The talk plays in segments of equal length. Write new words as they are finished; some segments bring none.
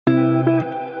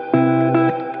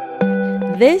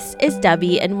This is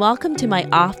Debbie, and welcome to my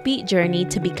offbeat journey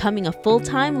to becoming a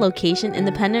full-time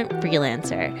location-independent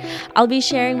freelancer. I'll be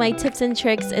sharing my tips and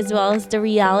tricks as well as the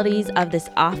realities of this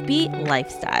offbeat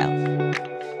lifestyle.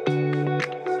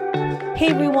 Hey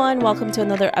everyone, welcome to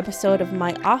another episode of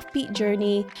my offbeat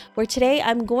journey, where today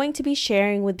I'm going to be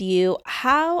sharing with you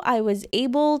how I was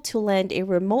able to land a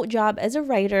remote job as a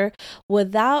writer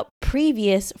without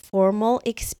previous formal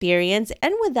experience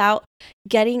and without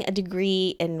getting a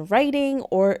degree in writing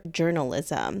or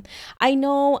journalism. I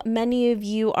know many of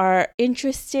you are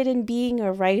interested in being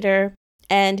a writer,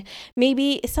 and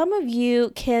maybe some of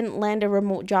you can land a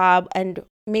remote job and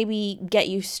maybe get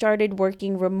you started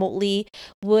working remotely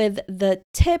with the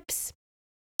tips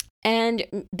and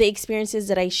the experiences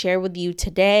that I share with you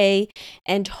today,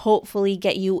 and hopefully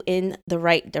get you in the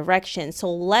right direction. So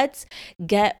let's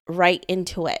get right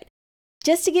into it.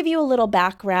 Just to give you a little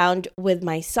background with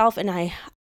myself and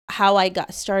how I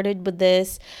got started with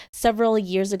this, several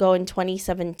years ago in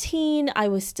 2017, I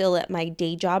was still at my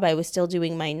day job. I was still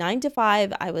doing my 9 to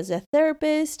 5. I was a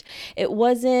therapist. It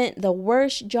wasn't the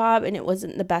worst job and it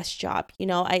wasn't the best job.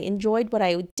 I enjoyed what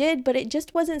I did, but it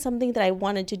just wasn't something that I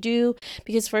wanted to do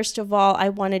because, first of all, I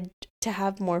wanted to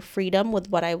have more freedom with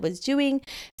what I was doing.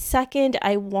 Second,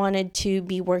 I wanted to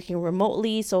be working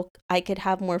remotely so I could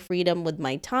have more freedom with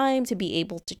my time to be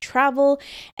able to travel.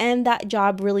 And that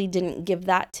job really didn't give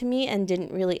that to me and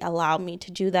didn't really allow me to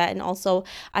do that. And also,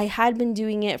 I had been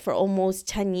doing it for almost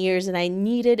 10 years and I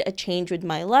needed a change with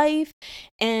my life.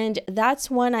 And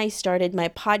that's when I started my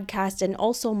podcast and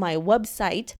also my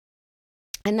website.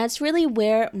 And that's really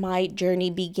where my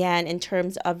journey began in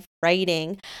terms of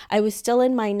writing. I was still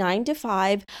in my 9 to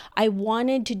 5. I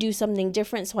wanted to do something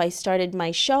different, so I started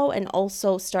my show and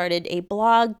also started a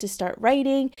blog to start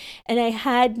writing. And I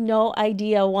had no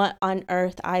idea what on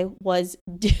earth I was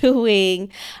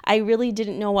doing. I really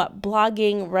didn't know what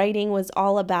blogging, writing was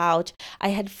all about. I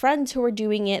had friends who were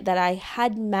doing it that I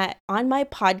had met on my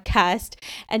podcast,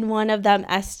 and one of them,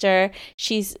 Esther,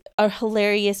 she's a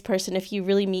hilarious person if you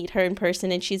really meet her in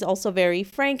person, and she's also very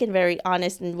frank and very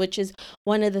honest, and which is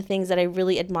one of the things that I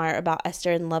really admire about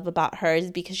Esther and love about her, is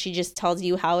because she just tells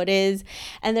you how it is.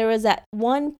 And there was at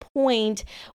one point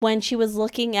when she was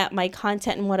looking at my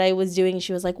content and what I was doing,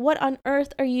 she was like, "What on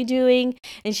earth are you doing?"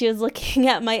 And she was looking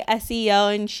at my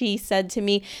SEO and she said to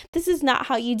me, "This is not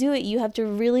how you do it. You have to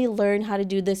really learn how to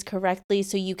do this correctly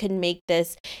so you can make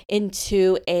this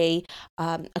into a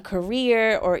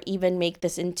career, or even make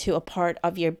this into a part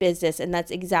of your business." And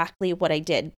that's exactly what I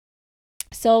did.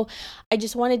 So I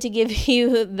just wanted to give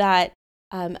you that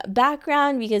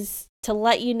background, because to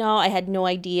let you know, I had no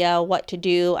idea what to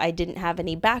do. I didn't have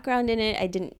any background in it. I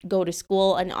didn't go to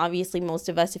school. And obviously, most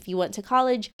of us, if you went to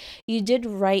college, you did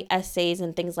write essays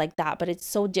and things like that. But it's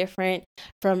so different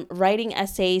from writing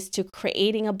essays to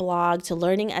creating a blog to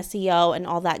learning SEO and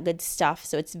all that good stuff.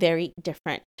 So it's very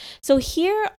different. So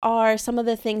here are some of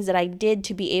the things that I did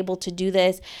to be able to do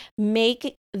this,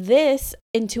 make this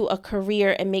into a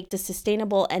career and make this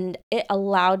sustainable. And it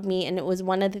allowed me, and it was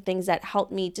one of the things that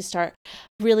helped me to start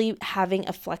really having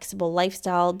a flexible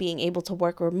lifestyle, being able to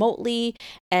work remotely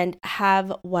and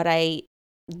have what I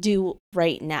do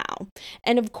right now.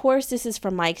 And of course, this is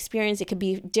from my experience. It could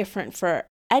be different for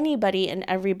anybody and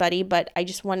everybody, but I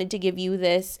just wanted to give you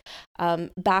this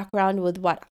background with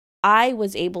what I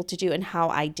was able to do and how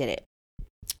I did it.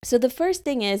 So the first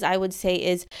thing I would say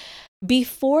is,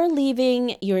 before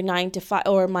leaving your 9 to 5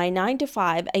 or my 9 to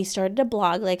 5, I started a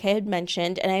blog, like I had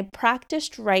mentioned, and I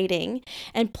practiced writing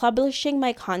and publishing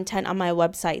my content on my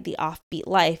website, The Offbeat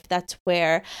Life. That's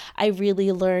where I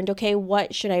really learned, okay,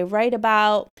 what should I write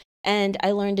about? And I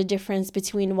learned a difference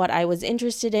between what I was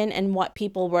interested in and what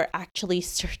people were actually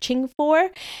searching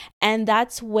for. And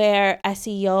that's where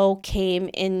SEO came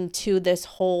into this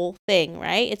whole thing,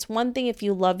 right? It's one thing if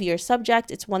you love your subject.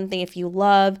 It's one thing if you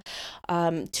love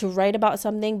to write about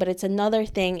something, but it's another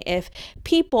thing if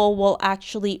people will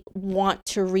actually want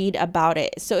to read about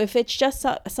it. So if it's just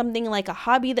something like a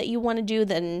hobby that you want to do,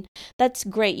 then that's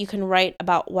great. You can write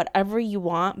about whatever you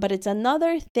want, but it's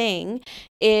another thing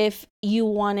if you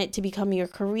want it to become your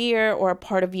career or a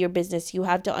part of your business. You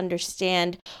have to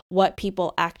understand what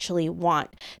people actually want.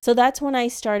 So that's when I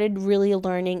started really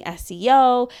learning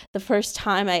SEO. The first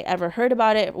time I ever heard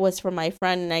about it was from my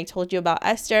friend, and I told you about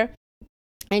Esther.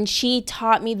 And she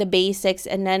taught me the basics,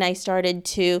 and then I started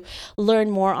to learn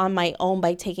more on my own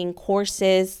by taking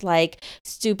courses like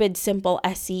Stupid Simple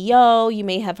SEO. You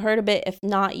may have heard of it. If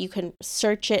not, you can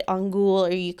search it on Google,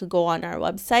 or you could go on our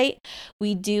website.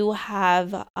 We do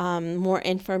have more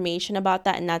information about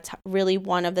that, and that's really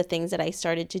one of the things that I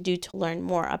started to do to learn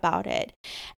more about it.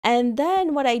 And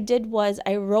then what I did was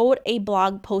I wrote a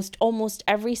blog post almost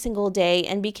every single day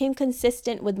and became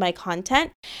consistent with my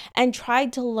content, and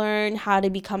tried to learn how to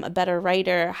become a better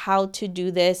writer, how to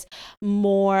do this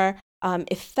more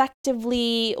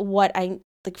effectively.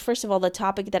 First of all, the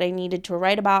topic that I needed to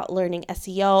write about, learning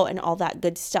SEO and all that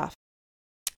good stuff.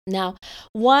 Now,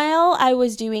 while I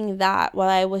was doing that, while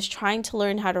I was trying to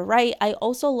learn how to write, I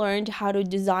also learned how to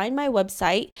design my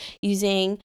website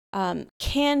using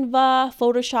Canva,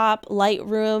 Photoshop,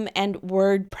 Lightroom, and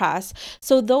WordPress.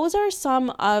 So those are some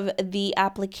of the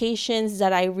applications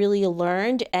that I really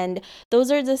learned, and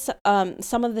those are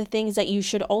some of the things that you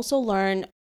should also learn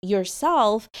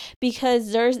yourself,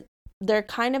 because they're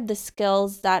kind of the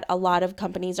skills that a lot of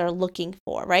companies are looking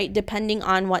for, right? Depending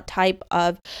on what type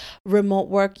of remote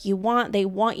work you want, they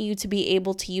want you to be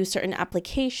able to use certain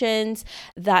applications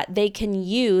that they can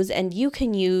use and you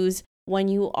can use when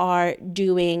you are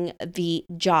doing the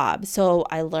job. So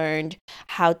I learned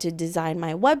how to design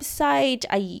my website.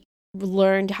 I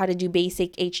learned how to do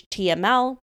basic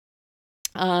HTML.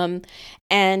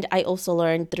 And I also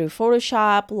learned through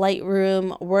Photoshop,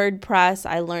 Lightroom, WordPress.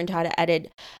 I learned how to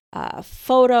edit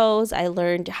photos. I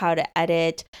learned how to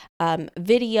edit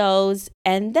videos.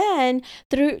 And then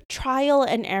through trial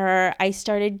and error, I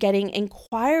started getting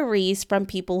inquiries from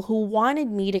people who wanted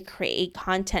me to create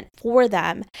content for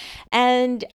them.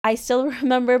 And I still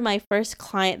remember my first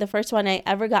client, the first one I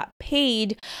ever got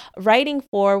paid writing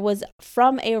for, was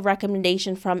from a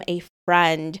recommendation from a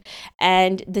friend.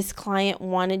 And this client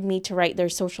wanted me to write their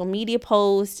social media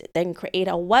post, then create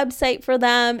a website for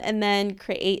them, and then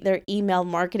create their email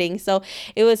marketing. So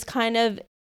it was kind of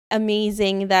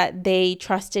amazing that they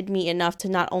trusted me enough to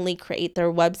not only create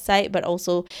their website, but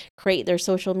also create their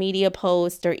social media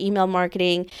posts, their email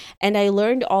marketing. And I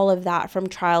learned all of that from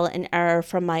trial and error,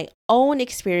 from my own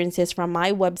experiences, from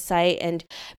my website, and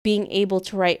being able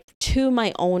to write to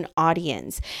my own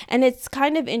audience. And it's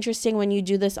kind of interesting when you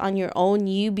do this on your own,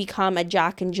 you become a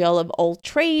Jack and Jill of all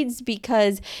trades,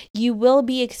 because you will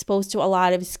be exposed to a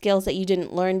lot of skills that you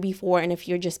didn't learn before. And if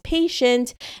you're just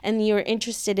patient and you're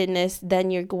interested in this,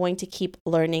 then you're going to keep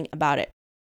learning about it.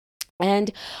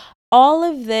 And all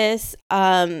of this,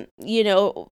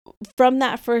 from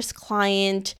that first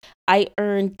client, I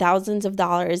earned thousands of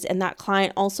dollars, and that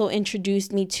client also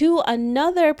introduced me to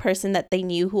another person that they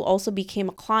knew who also became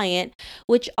a client,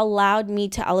 which allowed me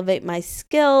to elevate my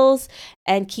skills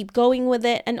and keep going with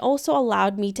it, and also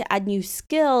allowed me to add new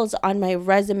skills on my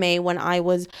resume when I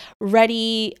was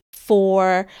ready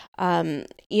for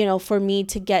for me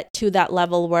to get to that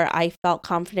level where I felt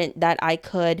confident that I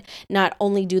could not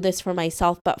only do this for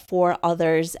myself, but for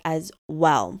others as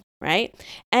well, right?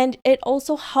 And it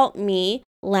also helped me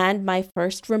land my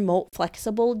first remote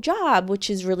flexible job, which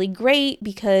is really great,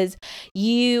 because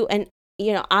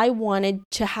I wanted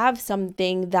to have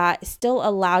something that still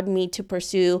allowed me to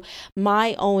pursue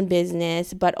my own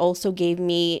business, but also gave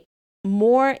me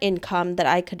more income that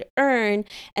I could earn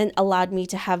and allowed me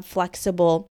to have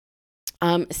flexible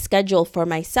schedule for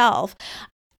myself.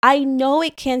 I know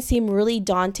it can seem really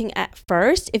daunting at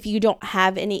first if you don't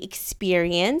have any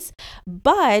experience,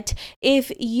 but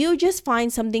if you just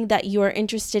find something that you're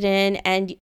interested in,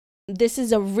 and this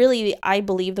is I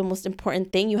believe, the most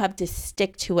important thing, you have to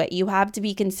stick to it. You have to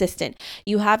be consistent.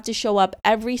 You have to show up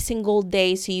every single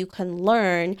day so you can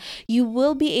learn. You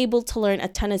will be able to learn a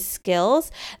ton of skills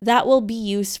that will be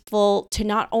useful to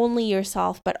not only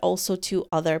yourself, but also to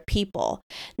other people.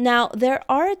 Now, there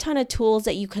are a ton of tools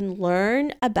that you can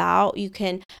learn about. You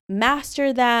can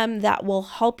master them, that will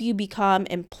help you become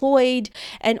employed.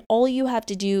 And all you have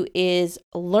to do is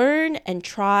learn and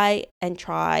try and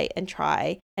try and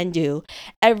try and do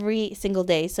every single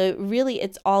day. So really,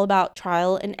 it's all about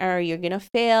trial and error. You're going to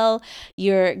fail.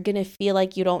 You're going to feel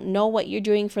like you don't know what you're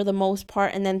doing for the most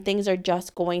part. And then things are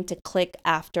just going to click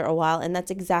after a while. And that's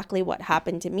exactly what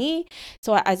happened to me.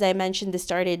 So as I mentioned, this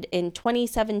started in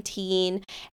 2017.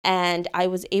 And I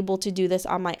was able to do this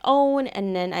on my own.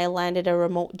 And then I landed a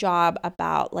remote job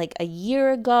about like a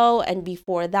year ago. And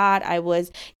before that, I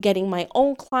was getting my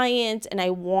own clients, and I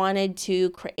wanted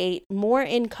to create more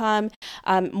income,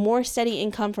 more steady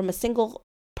income from a single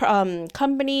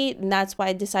company. And that's why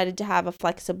I decided to have a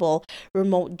flexible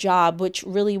remote job, which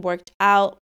really worked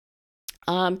out.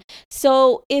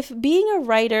 So if being a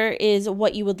writer is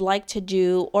what you would like to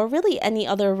do, or really any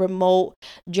other remote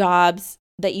jobs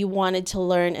that you wanted to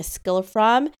learn a skill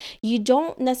from, you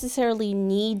don't necessarily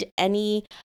need any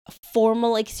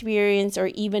formal experience or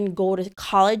even go to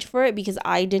college for it, because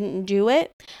I didn't do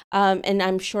it. And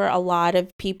I'm sure a lot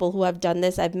of people who have done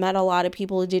this, I've met a lot of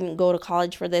people who didn't go to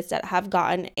college for this that have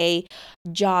gotten a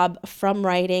job from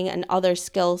writing and other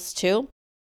skills too.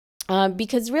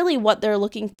 Because really what they're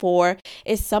looking for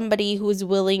is somebody who's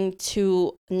willing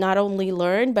to not only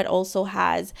learn, but also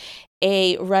has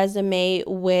a resume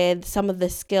with some of the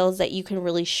skills that you can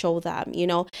really show them,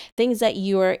 things that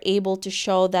you are able to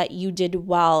show that you did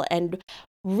well. And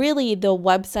really, the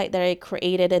website that I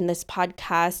created in this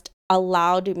podcast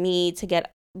allowed me to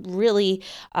get really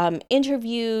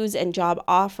interviews and job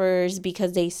offers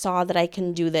because they saw that I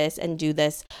can do this and do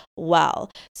this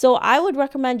well. So I would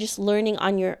recommend just learning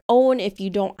on your own if you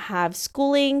don't have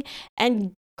schooling,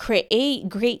 and create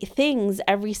great things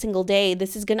every single day.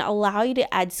 This is going to allow you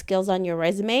to add skills on your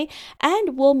resume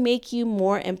and will make you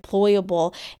more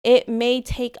employable. It may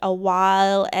take a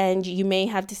while and you may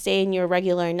have to stay in your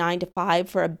regular 9 to 5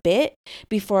 for a bit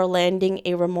before landing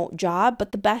a remote job,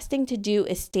 but the best thing to do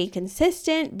is stay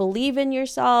consistent, believe in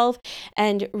yourself,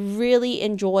 and really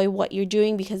enjoy what you're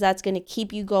doing, because that's going to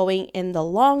keep you going in the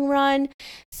long run.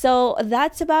 So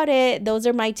that's about it. Those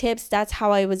are my tips. That's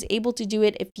how I was able to do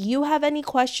it. If you have any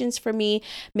questions for me,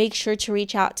 make sure to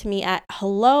reach out to me at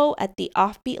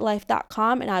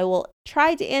hello@theoffbeatlife.com, and I will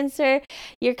try to answer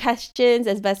your questions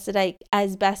as best as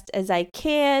I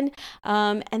can.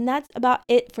 And that's about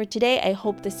it for today. I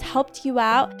hope this helped you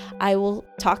out. I will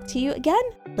talk to you again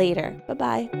later.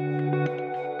 Bye-bye.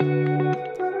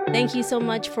 Thank you so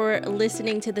much for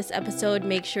listening to this episode.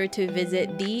 Make sure to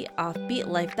visit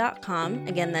theoffbeatlife.com.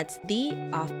 Again, that's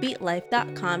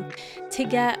theoffbeatlife.com to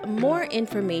get more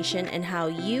information on how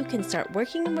you can start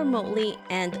working remotely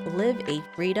and live a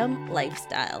freedom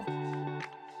lifestyle.